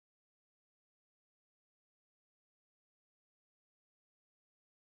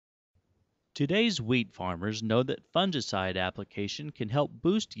Today's wheat farmers know that fungicide application can help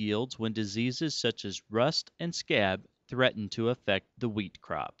boost yields when diseases such as rust and scab threaten to affect the wheat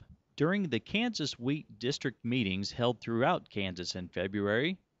crop. During the Kansas Wheat District meetings held throughout Kansas in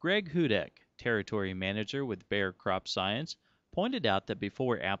February, Greg Hudek, territory manager with Bayer CropScience, pointed out that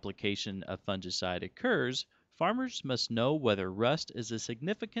before application of fungicide occurs, farmers must know whether rust is a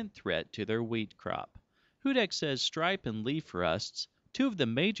significant threat to their wheat crop. Hudek says stripe and leaf rusts, two of the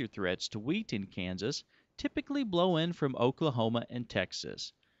major threats to wheat in Kansas, typically blow in from Oklahoma and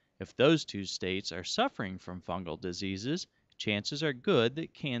Texas. If those two states are suffering from fungal diseases, chances are good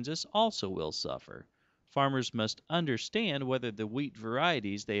that Kansas also will suffer. Farmers must understand whether the wheat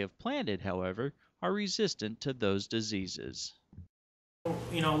varieties they have planted, however, are resistant to those diseases.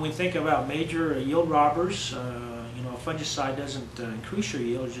 When we think about major yield robbers, a fungicide doesn't increase your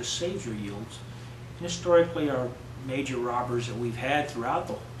yield, it just saves your yields. And historically, our major robbers that we've had throughout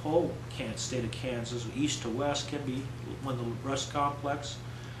the whole state of Kansas, east to west, can be one of the rust complex.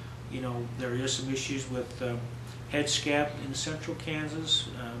 There is some issues with head scab in central Kansas,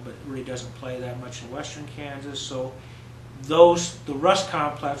 but it really doesn't play that much in western Kansas. So the rust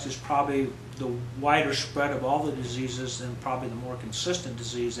complex is probably the wider spread of all the diseases and probably the more consistent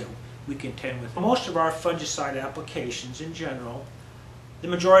disease that we contend with. Most of our fungicide applications in general, the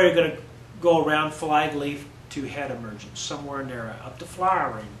majority are going to go around flag leaf to head emergence, somewhere in there, up to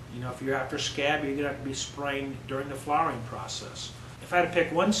flowering. If you're after scab, you're going to have to be spraying during the flowering process. If I had to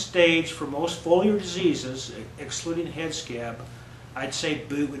pick one stage for most foliar diseases, excluding head scab, I'd say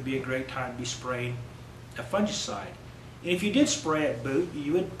boot would be a great time to be spraying a fungicide. And if you did spray at boot,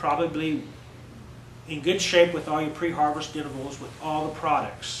 you would probably be in good shape with all your pre-harvest intervals with all the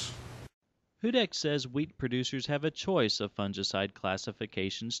products. Hudek says wheat producers have a choice of fungicide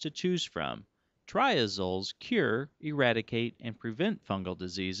classifications to choose from. Triazoles cure, eradicate, and prevent fungal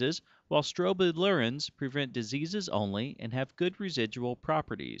diseases, while strobilurins prevent diseases only and have good residual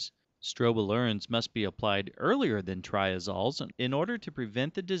properties. Strobilurins must be applied earlier than triazoles in order to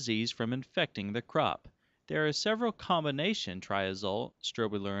prevent the disease from infecting the crop. There are several combination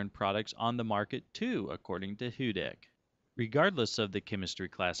triazole-strobilurin products on the market too, according to Hudek. Regardless of the chemistry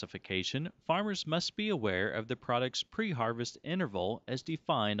classification, farmers must be aware of the product's pre-harvest interval as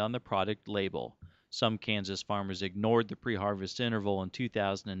defined on the product label. Some Kansas farmers ignored the pre-harvest interval in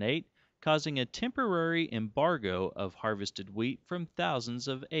 2008, causing a temporary embargo of harvested wheat from thousands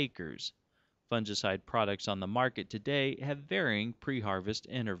of acres. Fungicide products on the market today have varying pre-harvest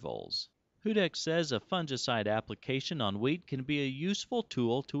intervals. Hudek says a fungicide application on wheat can be a useful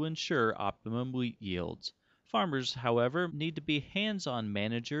tool to ensure optimum wheat yields. Farmers, however, need to be hands-on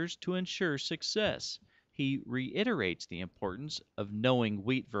managers to ensure success. He reiterates the importance of knowing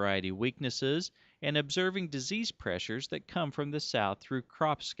wheat variety weaknesses and observing disease pressures that come from the south through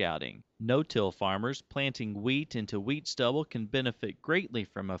crop scouting. No-till farmers planting wheat into wheat stubble can benefit greatly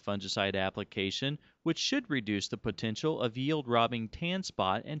from a fungicide application, which should reduce the potential of yield-robbing tan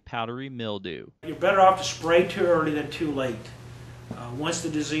spot and powdery mildew. You're better off to spray too early than too late. Once the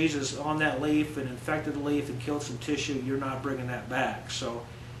disease is on that leaf and infected the leaf and killed some tissue, you're not bringing that back. So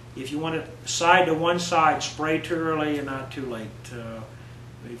if you want to side to one side, spray too early and not too late.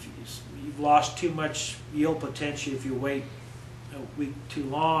 If you've lost too much yield potential if you wait a week too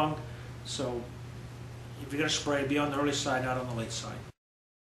long. So if you're going to spray, be on the early side, not on the late side.